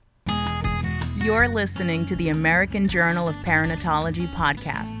You're listening to the American Journal of Perinatology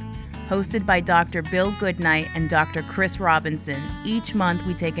podcast. Hosted by Dr. Bill Goodnight and Dr. Chris Robinson, each month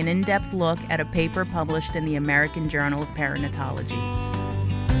we take an in-depth look at a paper published in the American Journal of Perinatology.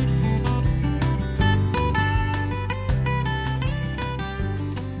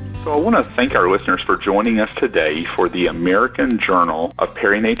 So I want to thank our listeners for joining us today for the American Journal of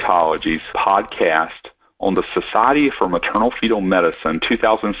Perinatology's podcast on the Society for Maternal-Fetal Medicine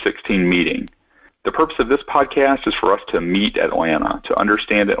 2016 meeting. The purpose of this podcast is for us to meet Atlanta, to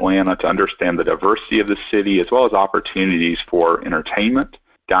understand the diversity of the city, as well as opportunities for entertainment,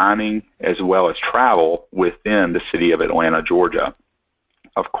 dining, as well as travel within the city of Atlanta, Georgia.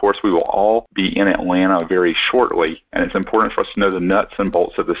 Of course, we will all be in Atlanta very shortly, and it's important for us to know the nuts and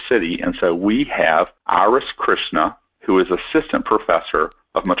bolts of the city. And so we have Iris Krishna, who is Assistant Professor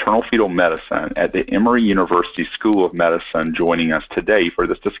of Maternal-Fetal Medicine at the Emory University School of Medicine, joining us today for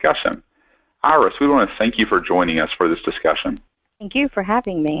this discussion. Iris, we want to thank you for joining us for this discussion. Thank you for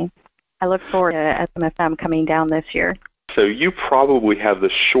having me. I look forward to SMFM coming down this year. So you probably have the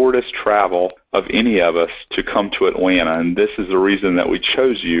shortest travel of any of us to come to Atlanta, and this is the reason that we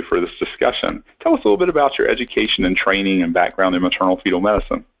chose you for this discussion. Tell us a little bit about your education and training and background in maternal-fetal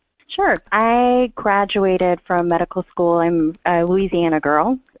medicine. Sure. I graduated from medical school. I'm a Louisiana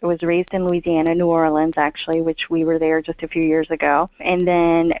girl. I was raised in Louisiana, New Orleans, actually, which we were there just a few years ago. And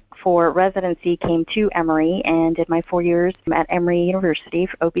then for residency, came to Emory and did my 4 years at Emory University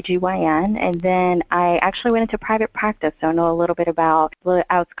for OBGYN. And then I actually went into private practice, so I know a little bit about the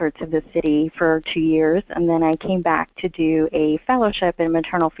outskirts of the city for 2 years. And then I came back to do a fellowship in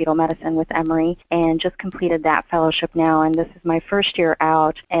maternal-fetal medicine with Emory and just completed that fellowship now. And this is my first year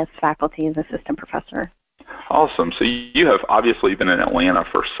out as faculty as assistant professor. Awesome. So you have obviously been in Atlanta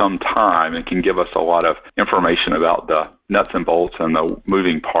for some time and can give us a lot of information about the nuts and bolts and the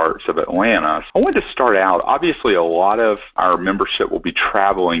moving parts of Atlanta. I wanted to start out, obviously a lot of our membership will be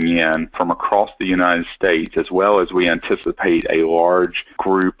traveling in from across the United States, as well as we anticipate a large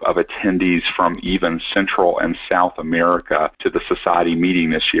group of attendees from even Central and South America to the Society meeting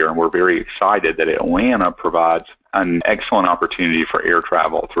this year. And we're very excited that Atlanta provides an excellent opportunity for air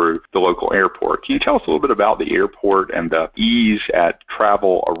travel through the local airport. Can you tell us a little bit about the airport and the ease at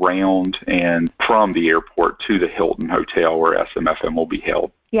travel around and from the airport to the Hilton Hotel where SMFM will be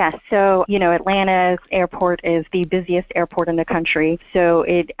held? Yes, so, Atlanta's airport is the busiest airport in the country, so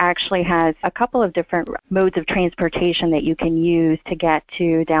it actually has a couple of different modes of transportation that you can use to get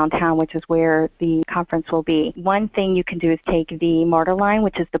to downtown, which is where the conference will be. One thing you can do is take the MARTA line,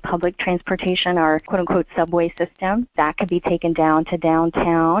 which is the public transportation, our quote-unquote subway system. That can be taken down to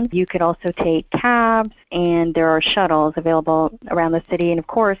downtown. You could also take cabs, and there are shuttles available around the city, and of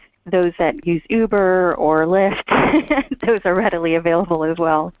course, those that use Uber or Lyft, those are readily available as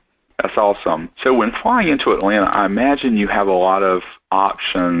well. That's awesome. So when flying into Atlanta, I imagine you have a lot of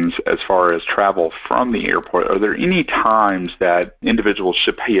options as far as travel from the airport. Are there any times that individuals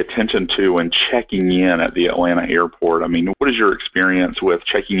should pay attention to when checking in at the Atlanta airport? I mean, what is your experience with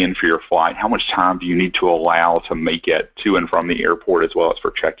checking in for your flight? How much time do you need to allow to make it to and from the airport as well as for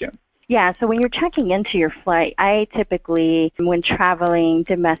check-in? Yeah, so when you're checking into your flight, I typically, when traveling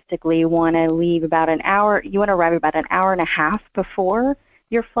domestically, want to leave about an hour. You want to arrive about an hour and a half before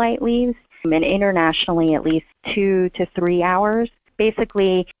your flight leaves, and internationally at least 2 to 3 hours.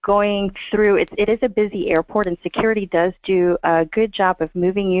 Basically, going through, it is a busy airport, and security does do a good job of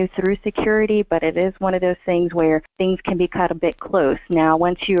moving you through security, but it is one of those things where things can be cut a bit close. Now,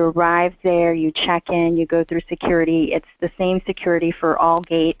 once you arrive there, you check in, you go through security. It's the same security for all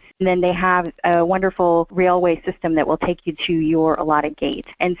gates. And then they have a wonderful railway system that will take you to your allotted gate.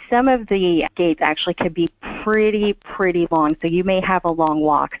 And some of the gates actually could be pretty long, so you may have a long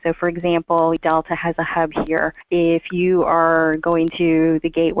walk. So, for example, Delta has a hub here. If you are going to the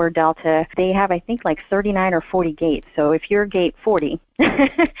gate where Delta, they have, I think, like 39 or 40 gates. So if you're gate 40,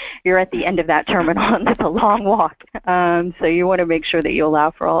 you're at the end of that terminal, and it's a long walk. So you want to make sure that you allow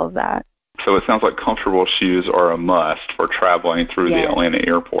for all of that. So it sounds like comfortable shoes are a must for traveling through the Atlanta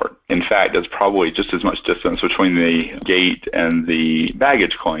airport. In fact, there's probably just as much distance between the gate and the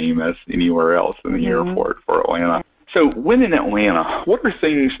baggage claim as anywhere else in the airport for Atlanta. So when in Atlanta, what are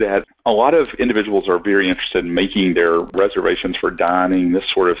things that a lot of individuals are very interested in making their reservations for dining, this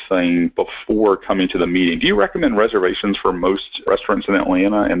sort of thing, before coming to the meeting? Do you recommend reservations for most restaurants in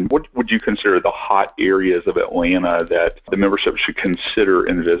Atlanta? And what would you consider the hot areas of Atlanta that the membership should consider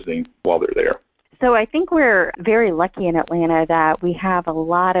in visiting while they're there? So I think we're very lucky in Atlanta that we have a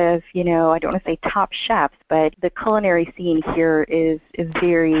lot of, I don't want to say top chefs, but the culinary scene here is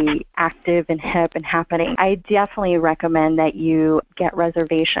very active and hip and happening. I definitely recommend that you get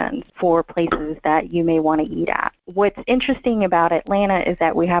reservations for places that you may want to eat at. What's interesting about Atlanta is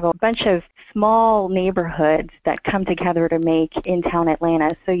that we have a bunch of small neighborhoods that come together to make in-town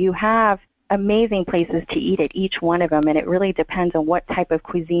Atlanta. So you have amazing places to eat at each one of them, and it really depends on what type of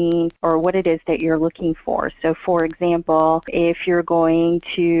cuisine or what it is that you're looking for. So, for example, if you're going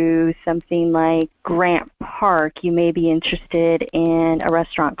to something like Grant Park, you may be interested in a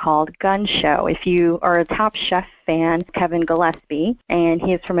restaurant called Gun Show. If you are a Top Chef fan, Kevin Gillespie, and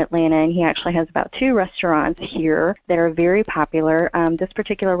he is from Atlanta, and he actually has about 2 restaurants here that are very popular. This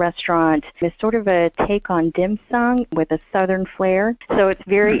particular restaurant is sort of a take on dim sum with a southern flair. So it's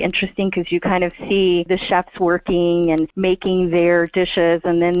very interesting because you kind of see the chefs working and making their dishes,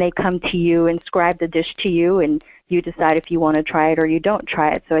 and then they come to you and scribe the dish to you, and you decide if you want to try it or you don't try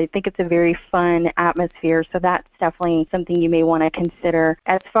it. So I think it's a very fun atmosphere. So that's definitely something you may want to consider.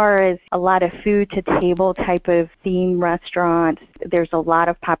 As far as a lot of food-to-table type of theme restaurants, there's a lot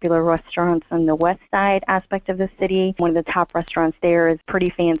of popular restaurants on the west side aspect of the city. One of the top restaurants there is pretty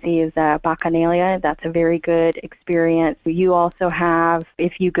fancy, is Bacchanalia. That's a very good experience. You also have,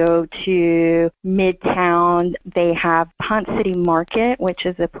 if you go to Midtown, they have Ponce City Market, which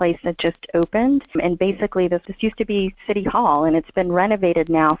is a place that just opened. And basically this used to be City Hall, and it's been renovated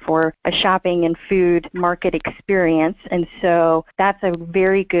now for a shopping and food market experience. And so that's a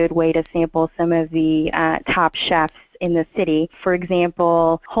very good way to sample some of the top chefs in the city. For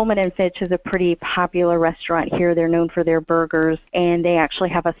example, Holman and Fitch is a pretty popular restaurant here. They're known for their burgers, and they actually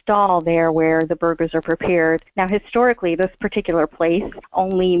have a stall there where the burgers are prepared. Now, historically, this particular place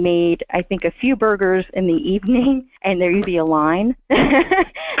only made, I think, a few burgers in the evening, and there used to be a line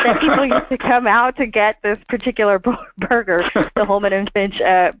that people used to come out to get this particular burger, the Holman and Finch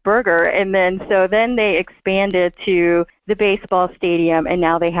burger. And then they expanded to the baseball stadium, and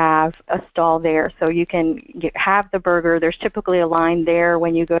now they have a stall there. So you can have the burger. There's typically a line there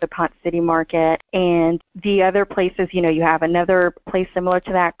when you go to Ponce City Market. And the other places, you have another place similar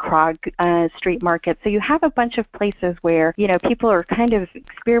to that, Krog Street Market. So you have a bunch of places where, people are kind of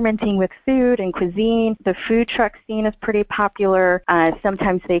experimenting with food and cuisine. The food truck scene is pretty popular.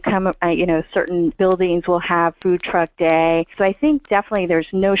 Sometimes they come, certain buildings will have food truck day. So I think definitely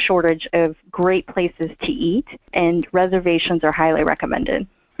there's no shortage of great places to eat, and reservations are highly recommended.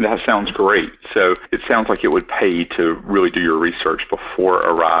 That sounds great. So it sounds like it would pay to really do your research before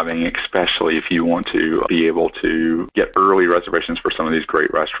arriving, especially if you want to be able to get early reservations for some of these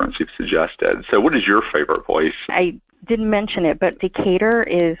great restaurants you've suggested. So what is your favorite place? I didn't mention it, but Decatur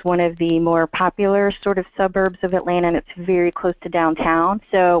is one of the more popular sort of suburbs of Atlanta, and it's very close to downtown.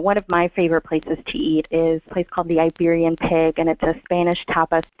 So one of my favorite places to eat is a place called the Iberian Pig, and it's a Spanish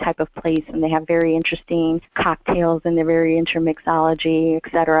tapas type of place, and they have very interesting cocktails, and they're very into mixology,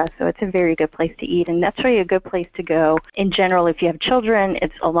 etc. So it's a very good place to eat, and that's really a good place to go. In general, if you have children,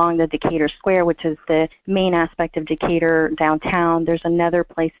 it's along the Decatur Square, which is the main aspect of Decatur downtown. There's another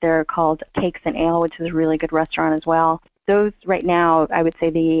place there called Cakes and Ale, which is a really good restaurant as well. Those right now, I would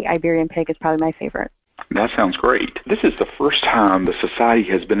say the Iberian Pig is probably my favorite. That sounds great. This is the first time the Society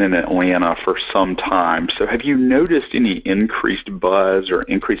has been in Atlanta for some time. So have you noticed any increased buzz or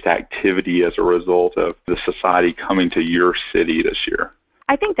increased activity as a result of the Society coming to your city this year?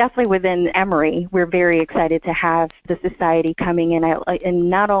 I think definitely within Emory, we're very excited to have the Society coming in. And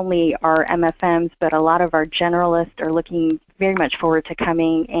not only our MFMs, but a lot of our generalists are looking very much forward to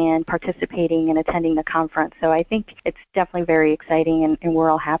coming and participating and attending the conference. So I think it's definitely very exciting, and we're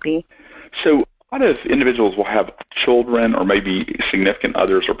all happy. So a lot of individuals will have children or maybe significant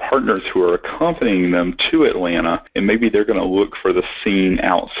others or partners who are accompanying them to Atlanta, and maybe they're going to look for the scene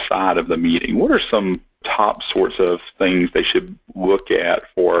outside of the meeting. What are some top sorts of things they should look at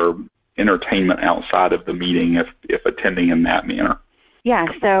for entertainment outside of the meeting if attending in that manner? Yeah,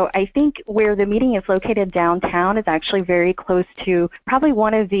 so I think where the meeting is located downtown is actually very close to probably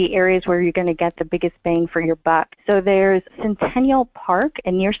one of the areas where you're going to get the biggest bang for your buck. So there's Centennial Park,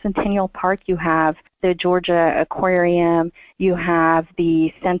 and near Centennial Park you have the Georgia Aquarium, you have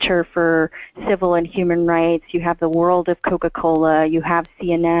the Center for Civil and Human Rights, you have the World of Coca-Cola, you have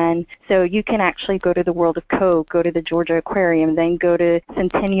CNN. So you can actually go to the World of Coke, go to the Georgia Aquarium, then go to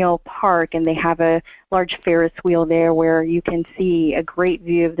Centennial Park, and they have a large Ferris wheel there where you can see a great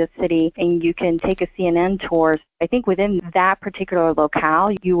view of the city, and you can take a CNN tour. I think within that particular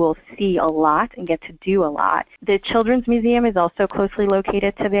locale, you will see a lot and get to do a lot. The Children's Museum is also closely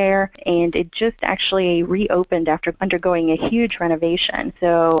located to there, and it just actually reopened after undergoing a huge renovation.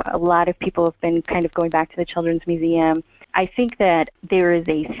 So a lot of people have been kind of going back to the Children's Museum. I think that there is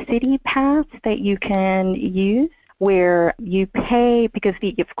a city pass that you can use where you pay, because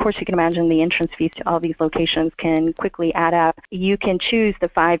of course you can imagine the entrance fees to all these locations can quickly add up. You can choose the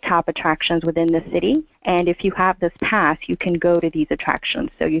 5 top attractions within the city, and if you have this pass, you can go to these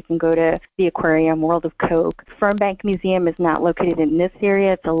attractions. So you can go to the aquarium, World of Coke. Fernbank Museum is not located in this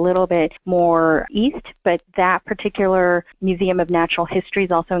area. It's a little bit more east, but that particular Museum of Natural History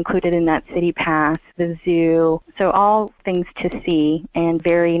is also included in that city pass, the zoo. So all things to see, and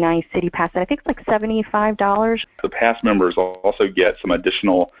very nice city pass. And I think it's like $75. The pass members also get some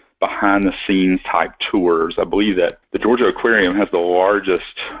additional behind-the-scenes type tours. I believe that the Georgia Aquarium has the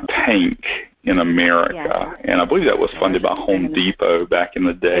largest tank in America, yes. And I believe that was funded by Home Depot back in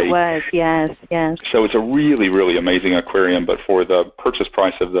the day. It was, yes. So it's a really, really amazing aquarium, but for the purchase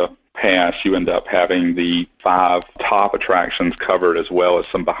price of the pass, you end up having the 5 top attractions covered, as well as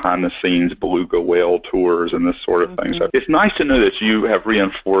some behind-the-scenes beluga whale tours and this sort of thing. So it's nice to know that you have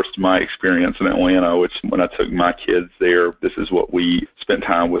reinforced my experience in Atlanta, which when I took my kids there, this is what we spent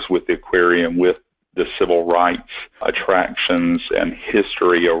time with the aquarium, with the civil rights attractions and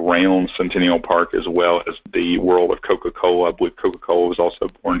history around Centennial Park, as well as the world of Coca-Cola. I believe Coca-Cola was also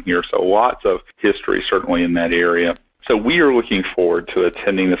born here, so lots of history certainly in that area. So we are looking forward to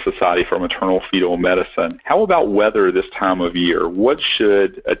attending the Society for Maternal Fetal Medicine. How about weather this time of year? What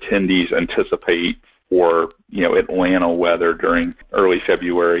should attendees anticipate for, Atlanta weather during early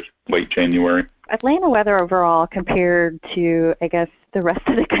February, late January? Atlanta weather overall compared to, I guess, the rest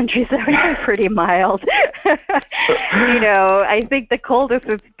of the country is always pretty mild. I think the coldest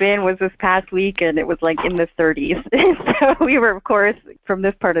it's been was this past week, and it was like in the 30s. So we were, of course, from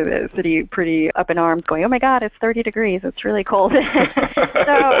this part of the city, pretty up in arms going, oh my God, it's 30 degrees. It's really cold. So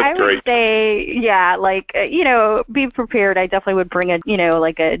I would say, be prepared. I definitely would bring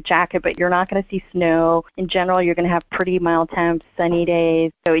a jacket, but you're not going to see snow. In general, you're going to have pretty mild temps, sunny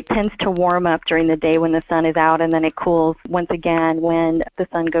days. So it tends to warm up during the day when the sun is out, and then it cools once again when the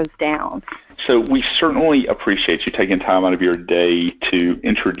sun goes down. So we certainly appreciate you taking time out of your day to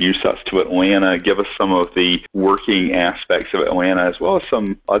introduce us to Atlanta, give us some of the working aspects of Atlanta, as well as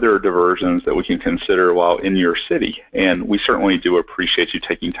some other diversions that we can consider while in your city. And we certainly do appreciate you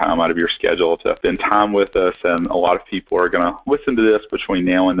taking time out of your schedule to spend time with us. And a lot of people are going to listen to this between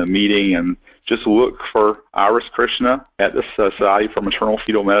now and the meeting, and just look for Iris Krishna at the Society for Maternal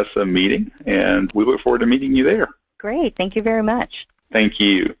Fetal Medicine meeting, and we look forward to meeting you there. Great. Thank you very much. Thank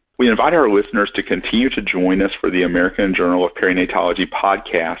you. We invite our listeners to continue to join us for the American Journal of Perinatology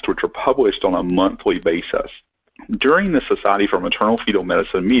podcast, which are published on a monthly basis. During the Society for Maternal Fetal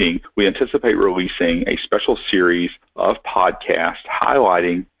Medicine meeting, we anticipate releasing a special series of podcasts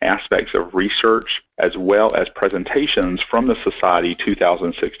highlighting aspects of research as well as presentations from the Society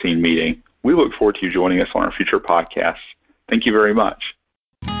 2016 meeting. We look forward to you joining us on our future podcasts. Thank you very much.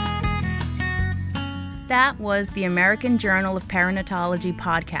 That was the American Journal of Perinatology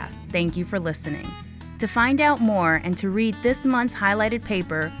podcast. Thank you for listening. To find out more and to read this month's highlighted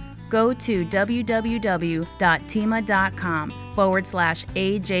paper, go to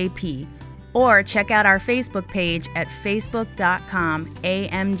www.tema.com/AJP or check out our Facebook page at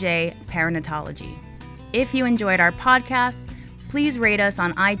facebook.com/AMJ Perinatology. If you enjoyed our podcast, please rate us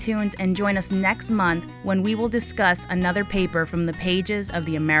on iTunes and join us next month when we will discuss another paper from the pages of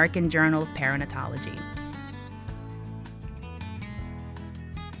the American Journal of Perinatology.